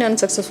कहिले पनि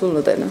अनसक्सेसफुल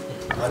हुँदैन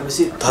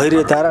भनेपछि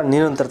धैर्यता र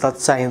निरन्तरता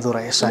चाहिँदो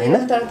रहेछ हैन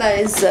निरन्तरता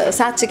इज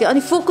साँच्चै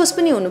अनि फोकस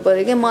पनि हुनु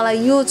पर्यो के मलाई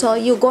यो छ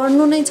यो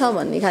गर्नु नै छ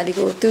भन्ने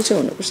खालीको त्यो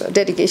चाहिँ हुनुपर्छ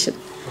डेडिकेसन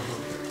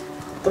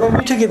तपाईँ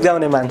मिठो गीत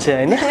गाउने मान्छे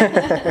हैन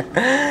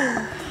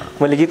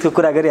मैले गीतको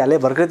कुरा गरिहालेँ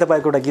भर्खरै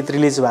तपाईँको एउटा गीत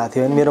रिलिज भएको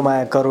थियो मेरो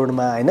माया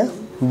करोडमा हैन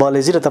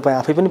बलेजी र तपाईँ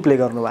आफै पनि प्ले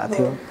गर्नुभएको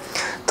थियो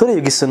थोरै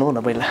यो गीत सुनौ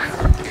न पहिला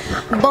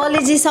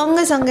बलेजी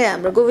सँगै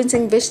हाम्रो गोविन्द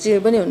सिंह बेस्टी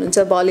पनि हुनुहुन्छ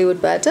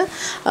बलिउडबाट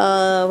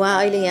उहाँ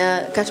अहिले यहाँ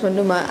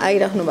काठमाडौँमा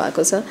आइराख्नु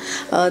भएको छ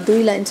 2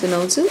 लाइन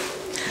सुनाउँछु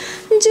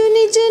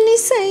जुनी जुनी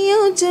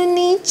सयौं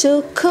जुनी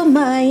चोखो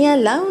माया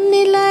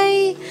लाउनेलाई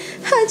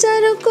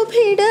हजारौंको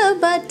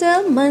भिडबाट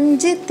मन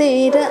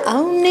जितेर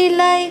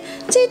आउनेलाई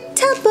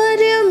चिट्ठा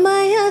पर्यो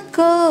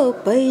मायाको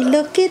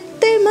पहिलो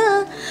कित्तेमा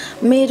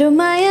मेरो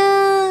माया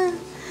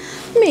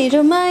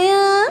मेरो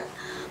माया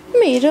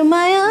मेरो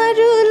माया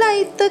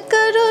अरूलाई त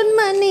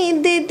करोडमा नि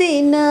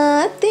दिदिन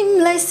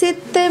तिमीलाई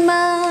सित्तेमा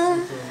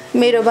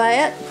मेरो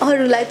माया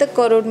अरूलाई त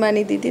करोडमा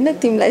नि दिदिन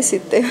तिमीलाई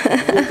सित्तेमा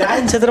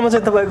गायन क्षेत्रमा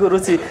चाहिँ तपाईँको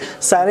रुचि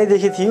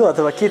सानैदेखि थियो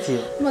अथवा के थियो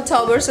म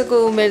 6 वर्षको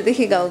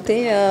उमेरदेखि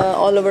गाउँथेँ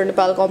अल ओभर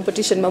नेपाल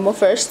कम्पिटिसनमा म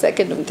फर्स्ट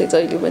सेकेन्ड हुन्थेँ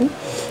जहिले पनि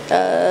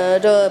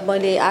र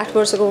मैले 8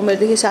 वर्षको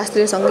उमेरदेखि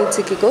शास्त्रीय सङ्गीत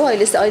सिकेको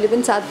अहिले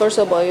पनि 7 वर्ष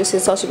भयो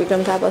शशि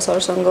विक्रम थापा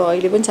सरसँग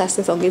अहिले पनि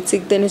शास्त्रीय सङ्गीत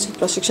सिक्दै नै छु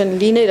प्रशिक्षण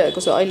लिइ नै रहेको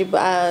छु अहिले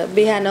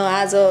बिहान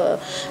आज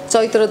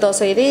चैत्र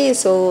दशैं रे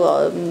सो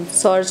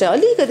सर चाहिँ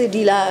अलिकति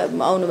ढिला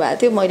आउनु भएको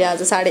थियो मैले आज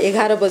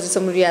 11:30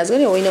 बजेसम्म रियाज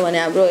गरेँ होइन भने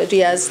हाम्रो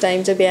रियाज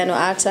टाइम चाहिँ बिहान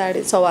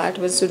 8:30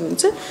 बजे सुरु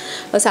हुन्छ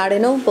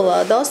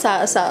 9:30 10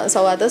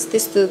 10:15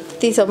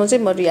 त्यस्तोसम्म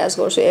चाहिँ म रियाज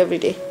गर्छु एभ्री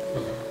डे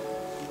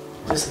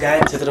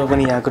गायन क्षेत्रमा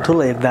पनि यहाँको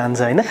ठुलो योगदान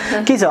छ हैन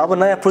के छ अब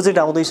नयाँ प्रोजेक्ट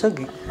आउँदैछ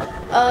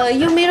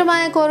यो मेरो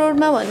माया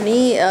करोडमा भन्ने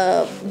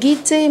गीत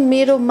चाहिँ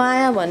मेरो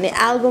माया भन्ने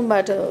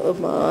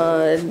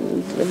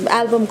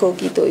एल्बमको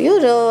गीत हो यो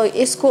र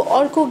यसको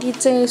अर्को गीत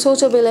चाहिँ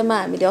सोचो बेलामा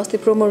हामीले अस्ति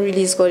प्रोमो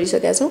रिलिज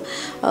गरिसकेका छौँ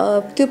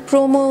त्यो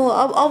प्रोमो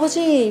अब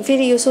चाहिँ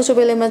फेरि यो सोचो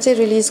बेलामा चाहिँ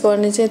रिलिज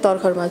गर्ने चाहिँ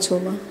तर्खरमा छु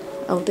म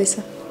आउँदैछ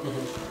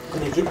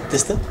कुनै गीत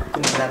त्यस्तो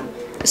कुनै नाम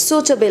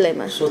सोचो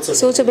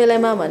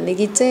बेलामा भन्ने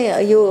गीत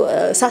चाहिँ यो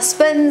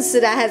सस्पेन्स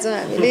राखेको छौँ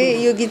हामीले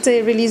यो गीत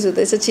चाहिँ रिलिज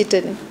हुँदैछ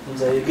छिट्टै नै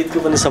यो गीतको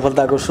पनि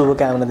सफलताको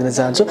शुभकामना दिन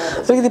चाहन्छु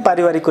अलिकति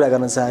पारिवारिक कुरा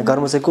गर्न चाहे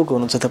घरमा चाहिँ को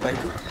हुनुहुन्छ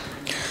तपाईँको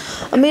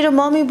मेरो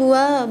मम्मी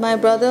बुवा माई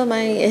ब्रदर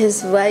हिज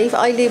वाइफ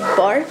अहिले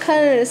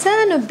भर्खर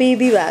सानो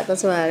बेबी भएको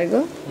छ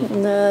उहाँहरूको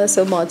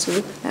सो म छु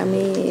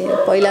हामी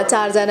पहिला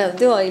 4 जना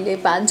हुन्थ्यो अहिले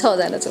 5-6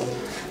 जना छौँ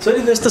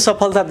छोरीको यस्तो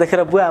सफलता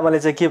देखेर बुवा आमाले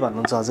चाहिँ के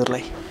भन्नुहुन्छ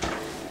हजुरलाई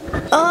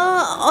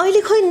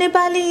अहिले खोइ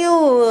नेपाली यो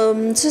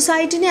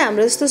सोसाइटी नै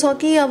हाम्रो यस्तो छ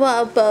कि अब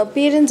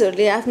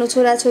पेरेन्ट्सहरूले आफ्नो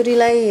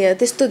छोराछोरीलाई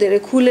त्यस्तो धेरै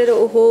खुलेर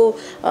ओहो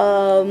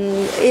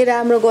ए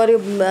राम्रो गर्यो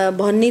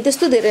भन्ने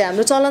त्यस्तो धेरै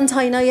हाम्रो चलन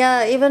छैन या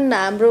इभन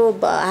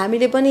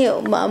हामीले पनि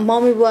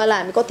मम्मी बुवालाई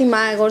हामी कति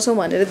माया गर्छौँ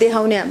भनेर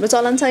देखाउने हाम्रो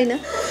चलन छैन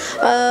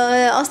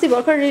अस्ति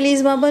भर्खर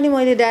रिलिजमा पनि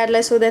मैले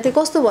ड्याडलाई सोधेको थिएँ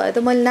कस्तो भयो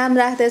त मैले नाम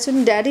राखिदिएको छु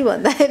नि ड्याडी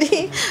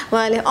भन्दाखेरि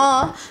उहाँले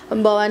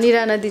भवानी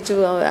राणा दिजु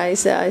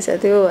आइसा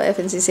थियो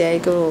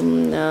एफएनसीसीआईको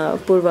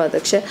पूर्व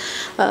अध्यक्ष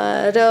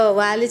र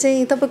उहाँले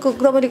चाहिँ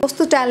तपाईँले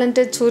कस्तो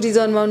ट्यालेन्टेड छोरी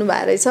जन्माउनु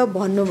भएको रहेछ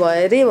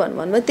भन्नुभयो अरे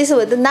भन्नुभयो त्यसो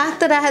भए त नाक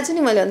त राखेको छु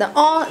नि मैले भन्दा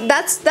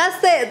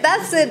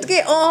द्याट्स इट के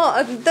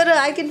तर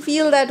आई क्यान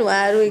फिल द्याट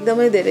उहाँहरू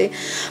एकदमै धेरै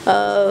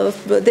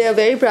they are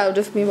very proud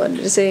of me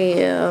भनेर चाहिँ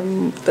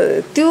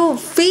त्यो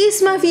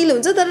फेसमा फिल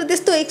हुन्छ तर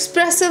त्यस्तो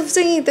एक्सप्रेसिभ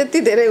चाहिँ त्यति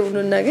धेरै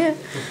हुनुहुन्न क्या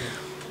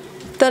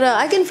तर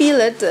I can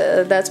feel it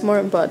that's more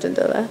important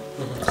होला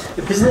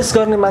बिजनेस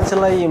गर्ने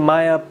मान्छेलाई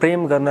माया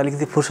प्रेम गर्न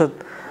अलिकति फुर्सद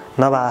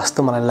नभए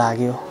जस्तो मलाई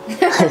लाग्यो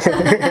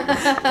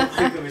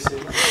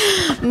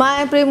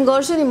माया प्रेम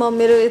गर्छु नि म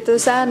मेरो यत्रो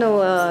सानो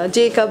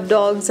जेकब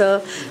डग छ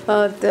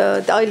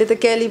अहिले त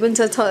क्याली पनि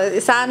छ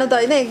सानो त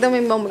होइन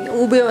एकदमै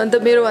उभियो भने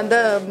त मेरोभन्दा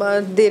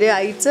धेरै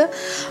हाइट छ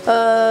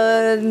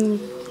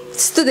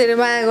त्यस्तो धेरै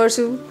माया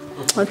गर्छु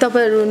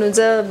तपाईँहरू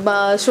हुनुहुन्छ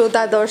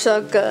श्रोता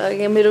दर्शक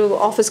यहाँ मेरो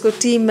अफिसको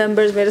टिम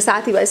मेम्बर्स मेरो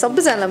साथीभाइ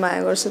सबैजनालाई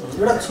माया गर्छु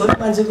एउटा छोरी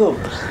मान्छेको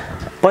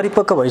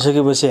परिपक्व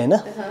भइसकेपछि हैन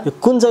यो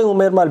कुन चाहिँ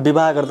उमेरमा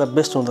विवाह गर्दा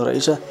बेस्ट हुँदो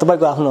रहेछ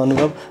तपाईँको आफ्नो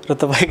अनुभव र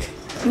तपाईँको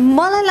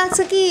मलाई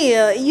लाग्छ कि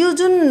यो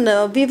जुन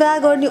विवाह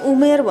गर्ने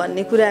उमेर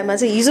भन्ने कुरामा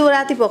चाहिँ हिजो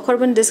राति भर्खर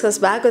पनि डिस्कस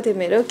भएको थियो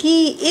मेरो कि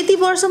यति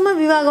वर्षमा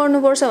विवाह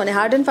गर्नुपर्छ भने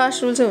हार्ड एन्ड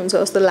फास्ट रुल चाहिँ हुन्छ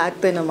जस्तो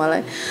लाग्दैन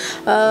मलाई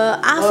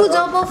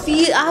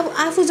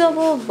आफू जब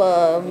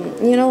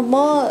यु नो म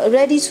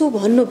रेडी छु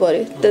भन्नु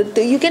पर्यो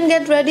यु क्यान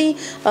गेट रेडी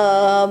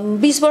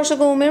 20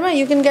 वर्षको उमेरमा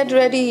यु क्यान गेट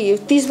रेडी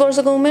 30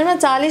 वर्षको उमेरमा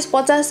 40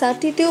 50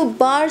 60 त्यो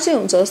बार चाहिँ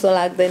हुन्छ जस्तो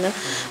लाग्दैन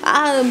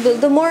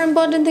the more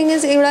important thing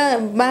is एउटा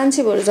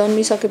मान्छे भएर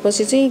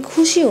जन्मिसकेपछि चाहिँ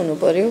खुसी हुनु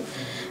पर्यो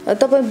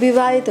तपाईँ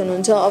विवाहित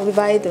हुनुहुन्छ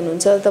अविवाहित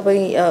हुनुहुन्छ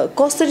तपाईँ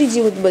कसरी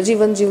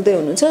जीवन जिउँदै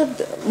हुनुहुन्छ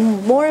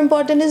मोर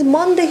इम्पोर्टेन्ट इज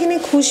मनदेखि नै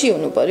खुसी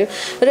हुनु पर्यो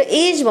र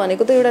एज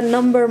भनेको त एउटा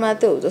नम्बर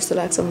मात्रै हो जस्तो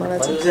लाग्छ मलाई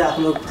चाहिँ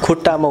आफ्नो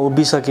खुट्टामा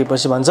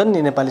उभिसकेपछि भन्छन्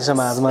नि नेपाली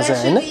समाजमा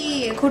चाहिँ हैन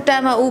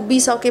खुट्टामा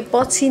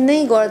उभिसकेपछि नै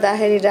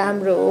गर्दाखेरि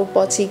राम्रो हो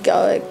पछि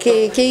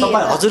केही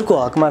हजुरको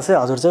हकमा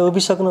चाहिँ हजुर चाहिँ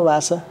उभिसक्नु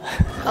भएको छ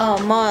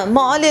म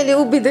अलिअलि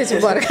उभिँदैछु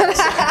भर्खर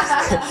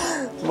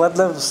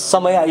मतलब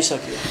समय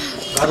आइसक्यो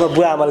घरमा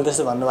बुवा आमाले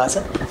त्यस्तो भन्नुभएको छ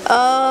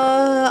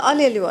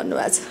अलिअलि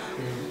भन्नुभएको छ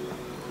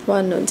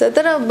भन्नुहुन्छ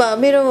तर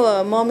मेरो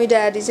मम्मी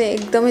ड्याडी चाहिँ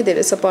एकदमै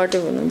धेरै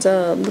सपोर्टिभ हुनुहुन्छ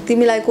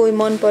तिमीलाई कोही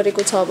मन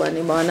परेको छ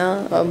भने भन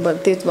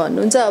त्यो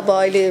भन्नुहुन्छ अब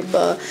अहिले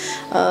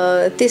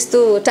त्यस्तो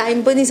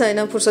टाइम पनि छैन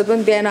फुर्सद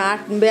पनि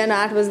बिहान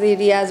 8 बजे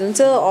रियाज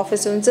हुन्छ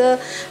अफिस हुन्छ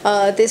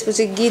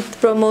त्यसपछि गीत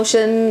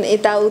प्रमोसन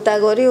यताउता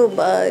गऱ्यो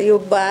यो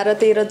 12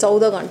 13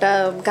 14 घण्टा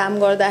काम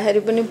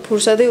गर्दाखेरि पनि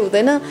फुर्सदै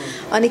हुँदैन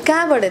अनि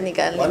कहाँबाट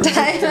निकाल्ने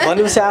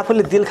भनेपछि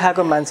आफूले दिल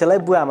खाएको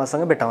मान्छेलाई बुवा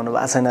आमासँग भेटाउनु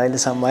भएको छैन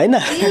अहिलेसम्म हैन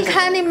दिल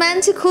खाने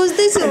मान्छे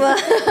खोज्दैछु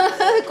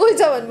कोही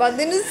छ भने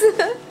भनिदिनुहोस्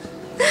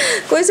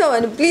कोही छ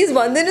भने प्लिज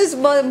भनिदिनुहोस्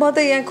म त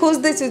यहाँ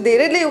खोज्दैछु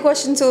धेरैले यो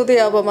क्वेसन सोधे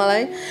अब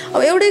मलाई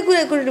अब एउटै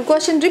कुरा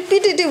क्वेसन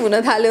रिपिटेटिभ हुन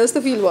थाल्यो जस्तो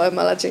फिल भयो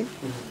मलाई चाहिँ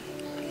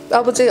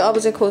अब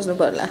चाहिँ खोज्नु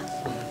पर्ला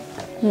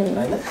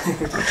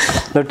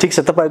ल ठिक छ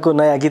तपाईको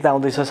नयाँ गीत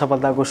आउँदैछ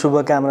सफलताको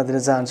शुभकामना दिन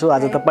चाहन्छु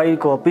आज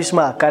तपाईको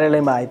अफिसमा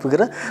कार्यालयमा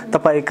आइपुगेर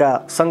तपाईका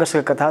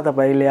संघर्षका कथा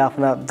तपाईले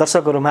आफ्ना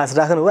दर्शकहरु माझ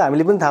राख्नु भयो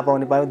हामीले पनि थाहा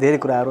पाउने पायौं धेरै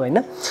कुराहरु हैन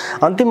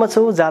अन्तिममा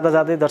छु जाँदा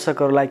जाँदै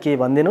दर्शकहरुलाई के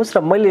भन्दिनुस् र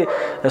मैले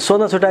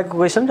सोध्न छुटाएको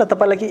क्वेशन र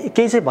तपाईलाई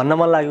केही चाहिँ भन्न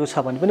मन लागेको छ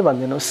भने पनि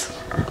भन्दिनुस्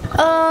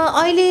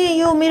अहिले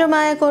यो मेरो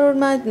माया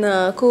करोडमा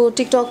को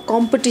टिकटक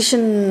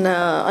कम्पिटिसन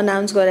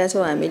अनाउन्स गरेका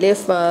छौं हामीले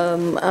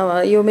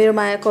यो मेरो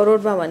माया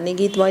करोडमा भन्ने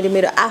गीत मैले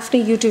मेरो आफ्नै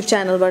युट्युब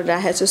च्यानलबाट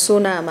राखेको छु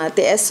सोना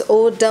अमात्य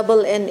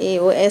SONNA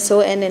हो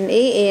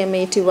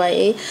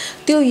SONNAAMATYA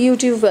त्यो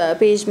युट्युब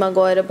पेजमा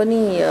गएर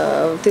पनि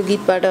त्यो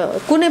गीतबाट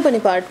कुनै पनि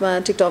पार्टमा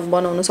टिकटक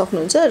बनाउन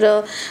सक्नुहुन्छ र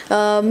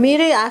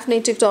मेरै आफ्नै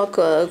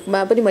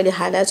टिकटकमा पनि मैले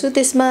हालेको छु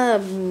त्यसमा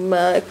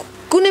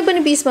कुनै पनि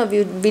पिसमा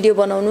भिडियो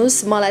बनाउनुस्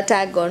मलाई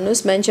ट्याग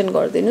गर्नुस् मेन्सन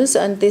गरिदिनुस्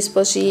अनि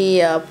त्यसपछि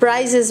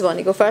प्राइजेस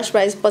भनेको फर्स्ट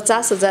प्राइज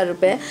 50,000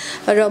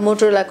 रुपैयाँ र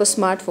मोटोरोलाको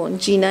स्मार्टफोन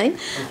G9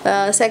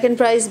 सेकेन्ड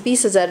प्राइज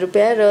 20,000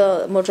 रुपैयाँ र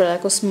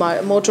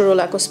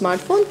मोटोरोलाको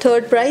स्मार्टफोन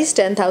थर्ड प्राइज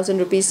 10,000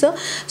 रुपैयाँ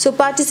छ सो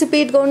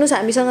पार्टिसिपेट गर्नुस्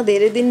हामीसँग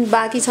धेरै दिन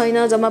बाँकी छैन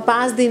जम्मा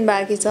 5 दिन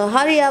बाँकी छ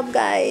हरी अप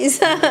गाइस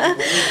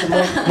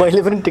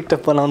मैले पनि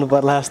टिकटक बनाउनु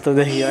पर्ला जस्तो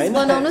देखियो हैन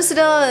बनाउनुस्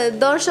र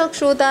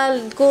दर्शक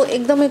श्रोताको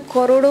एकदमै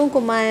करोडौंको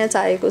माया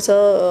चाहेको छ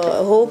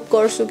होप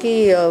गर्छु कि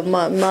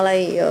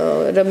मलाई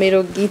र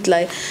मेरो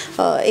गीतलाई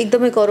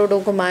एकदमै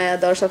करोडौंको माया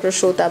दर्शक र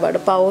श्रोताबाट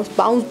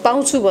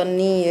पाउँछु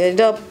भन्ने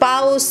र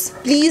पाओस्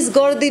प्लिज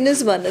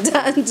गरिदिनुस् भन्न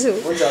चाहन्छु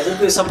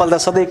हजुरको सफलता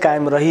सधैँ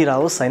कायम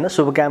रहिरहोस् हैन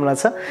शुभकामना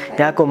छ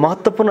यहाँको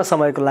महत्त्वपूर्ण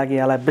समयको लागि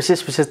यहाँलाई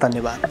विशेष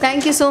धन्यवाद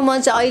थ्यांक यू सो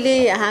मच अहिले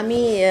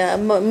हामी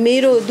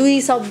मेरो दुई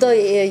शब्द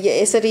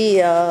यसरी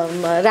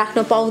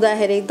राख्न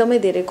पाउँदाखेरि एकदमै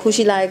धेरै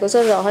खुसी लागेको छ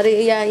र हरेक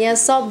यहाँ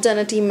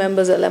सबजना टिम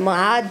मेम्बर्सहरुलाई म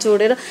हात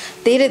जोडेर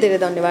धेरै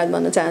धन्यवाद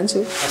भन्न चाहन्छु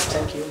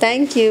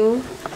थ्यांक यू